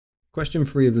Question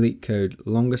 3 of LeetCode,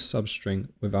 longest substring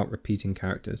without repeating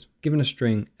characters. Given a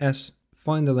string S,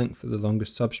 find the length for the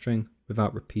longest substring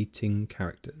without repeating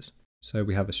characters. So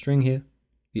we have a string here,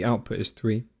 the output is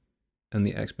 3, and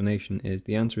the explanation is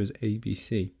the answer is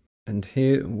ABC. And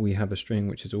here we have a string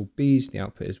which is all B's, the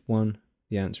output is 1,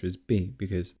 the answer is B,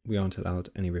 because we aren't allowed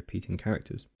any repeating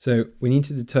characters. So we need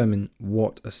to determine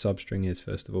what a substring is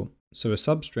first of all. So a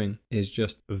substring is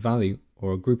just a value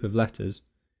or a group of letters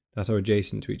that are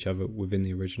adjacent to each other within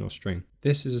the original string.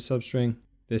 This is a substring,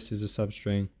 this is a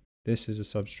substring, this is a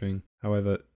substring.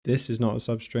 However, this is not a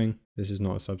substring, this is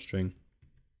not a substring.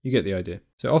 You get the idea.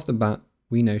 So off the bat,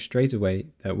 we know straight away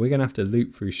that we're going to have to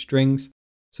loop through strings.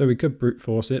 So we could brute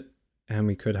force it, and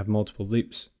we could have multiple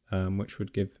loops, which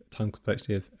would give a time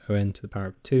complexity of on to the power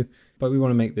of 2. But we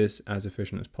want to make this as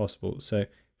efficient as possible. So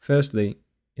firstly,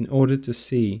 in order to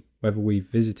see whether we've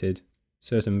visited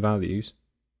certain values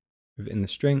within the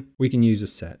string, we can use a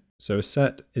set. So a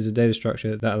set is a data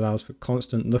structure that allows for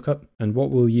constant lookup, and what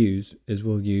we'll use is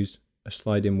we'll use a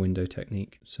slide-in window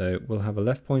technique. So we'll have a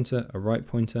left pointer, a right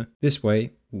pointer. This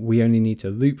way, we only need to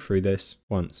loop through this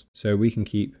once, so we can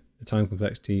keep the time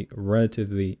complexity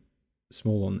relatively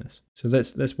small on this. So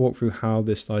let's walk through how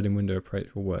this slide-in window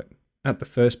approach will work. At the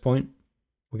first point,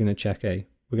 we're going to check A.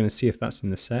 We're going to see if that's in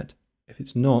the set. If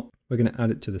it's not, we're going to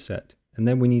add it to the set, and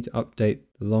then we need to update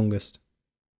the longest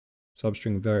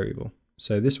substring variable.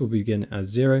 So this will begin as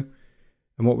 0,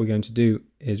 and what we're going to do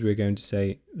is we're going to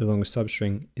say the longest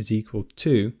substring is equal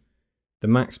to the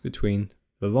max between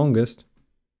the longest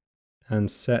and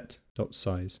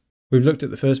set.size. We've looked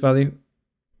at the first value,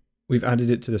 we've added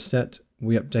it to the set,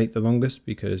 we update the longest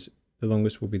because the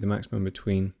longest will be the maximum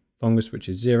between longest, which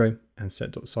is 0, and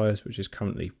set.size, which is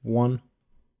currently 1.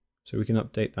 So we can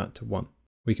update that to 1.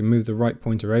 We can move the right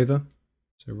pointer over,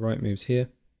 so right moves here.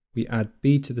 We add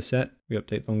B to the set, we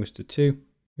update longest to 2,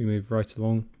 we move right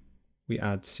along. We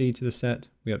add C to the set,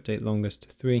 we update longest to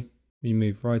 3, we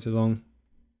move right along.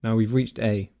 Now we've reached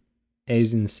A. A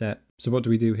is in the set. So what do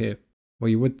we do here? Well,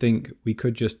 you would think we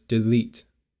could just delete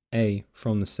A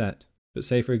from the set. But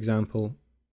say for example,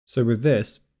 so with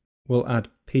this, we'll add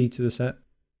P to the set,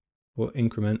 we'll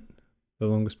increment the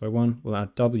longest by 1, we'll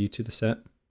add W to the set,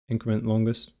 increment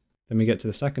longest, then we get to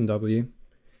the second W.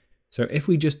 So if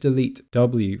we just delete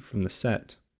W from the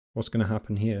set, what's going to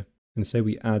happen here? And say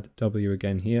we add W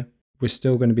again here, we're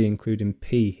still going to be including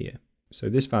P here. So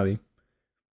this value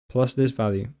plus this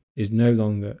value is no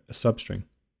longer a substring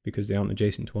because they aren't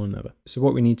adjacent to one another. So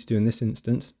what we need to do in this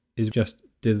instance is just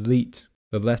delete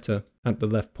the letter at the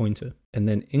left pointer and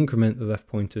then increment the left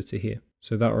pointer to here.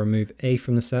 So that will remove A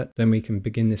from the set. Then we can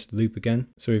begin this loop again.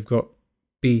 So we've got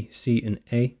B, C, and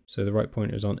A. So the right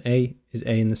pointer is on A. Is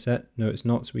A in the set? No, it's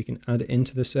not. So we can add it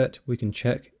into the set. We can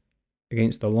check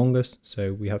against the longest.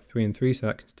 So we have 3 and 3, so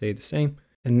that can stay the same.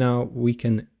 And now we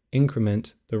can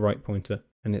increment the right pointer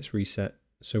and it's reset.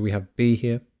 So we have B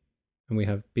here and we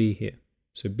have B here.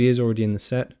 So B is already in the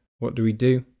set. What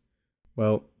do?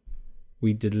 Well,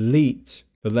 we delete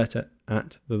the letter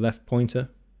at the left pointer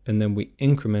and then we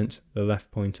increment the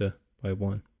left pointer by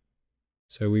 1.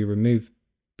 So we remove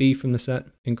B from the set,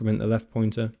 increment the left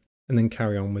pointer, and then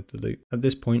carry on with the loop. At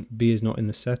this point, B is not in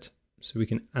the set, so we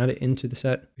can add it into the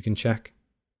set. We can check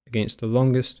against the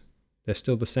longest. They're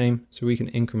still the same, so we can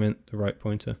increment the right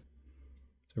pointer.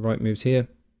 So right moves here.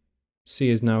 C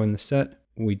is now in the set.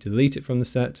 We delete it from the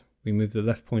set. We move the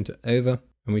left pointer over,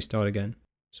 and we start again.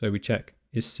 So we check,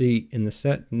 is C in the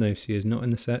set? No, C is not in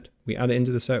the set. We add it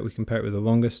into the set. We compare it with the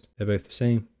longest. They're both the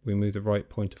same. We move the right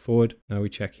pointer forward. Now we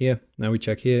check here.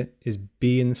 Is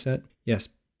B in the set? Yes,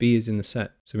 B is in the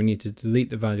set. So we need to delete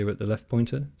the value at the left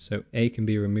pointer. So A can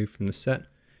be removed from the set.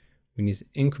 We need to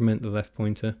increment the left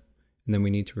pointer, and then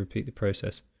we need to repeat the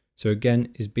process. So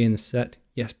again, is B in the set?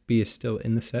 Yes, B is still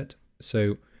in the set.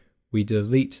 So we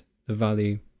delete the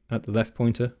value at the left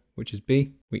pointer, which is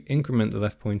B. We increment the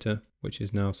left pointer, which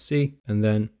is now C, and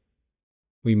then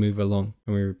we move along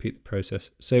and we repeat the process.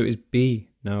 So is B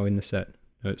now in the set?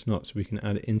 No, it's not. So we can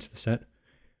add it into the set.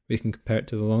 We can compare it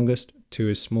to the longest. 2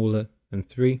 is smaller than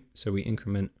 3, so we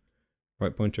increment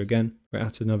right pointer again. We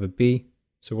add another B.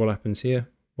 So what happens here?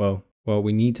 Well,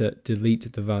 we need to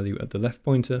delete the value at the left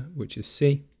pointer, which is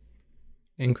C.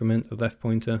 Increment the left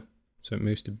pointer, so it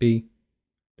moves to B.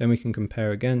 Then we can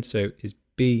compare again. So is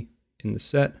B in the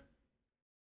set?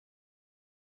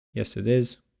 Yes, it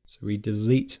is. So we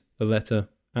delete the letter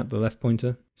at the left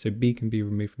pointer, so B can be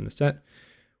removed from the set.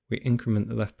 We increment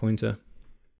the left pointer.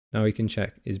 Now we can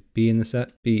check, is B in the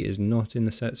set? B is not in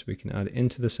the set, so we can add it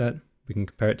into the set. We can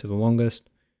compare it to the longest.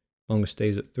 Longest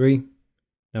stays at 3.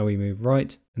 Now we move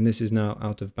right, and this is now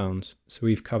out of bounds. So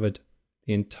we've covered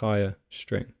the entire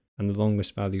string. and the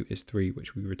longest value is 3,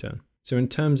 which we return. So in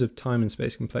terms of time and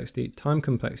space complexity, time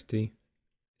complexity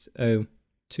is O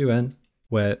to n,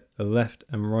 where the left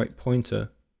and right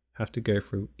pointer have to go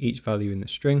through each value in the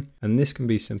string, and this can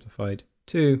be simplified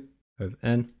to O of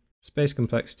n. Space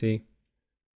complexity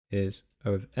is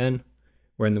O of n,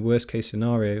 where in the worst case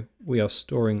scenario, we are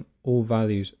storing all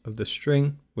values of the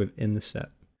string within the set.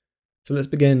 So let's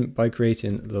begin by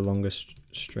creating the longest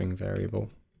string variable,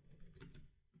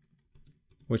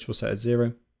 which we'll set as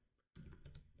 0.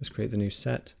 Let's create the new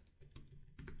set.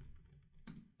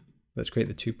 Let's create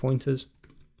the 2 pointers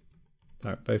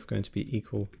that are both going to be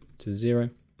equal to 0.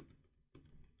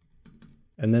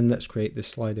 And then let's create this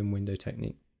slide-in window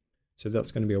technique. So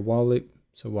that's going to be a while loop.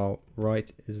 So while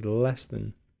right is less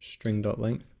than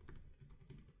string.length,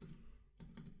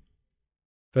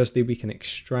 firstly we can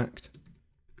extract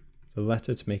the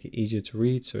letter to make it easier to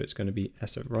read, so it's going to be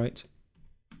s at right.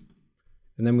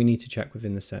 And then we need to check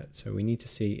within the set. So we need to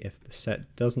see if the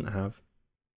set doesn't have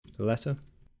the letter.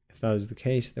 If that is the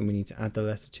case, then we need to add the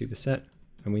letter to the set,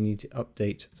 and we need to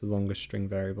update the longest string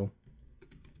variable.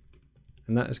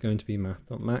 And that is going to be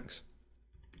math.max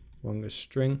longest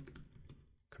string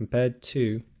compared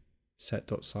to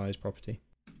set.size property.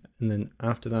 And then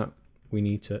after that, we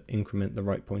need to increment the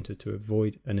right pointer to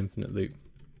avoid an infinite loop.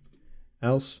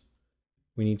 Else,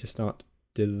 we need to start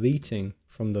deleting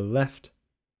from the left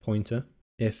pointer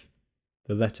if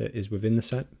the letter is within the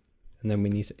set, and then we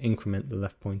need to increment the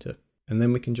left pointer, and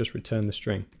then we can just return the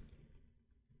string.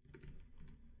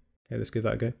 Okay, let's give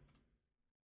that a go.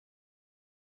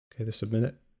 Okay, let's submit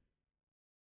it.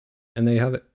 And there you have it.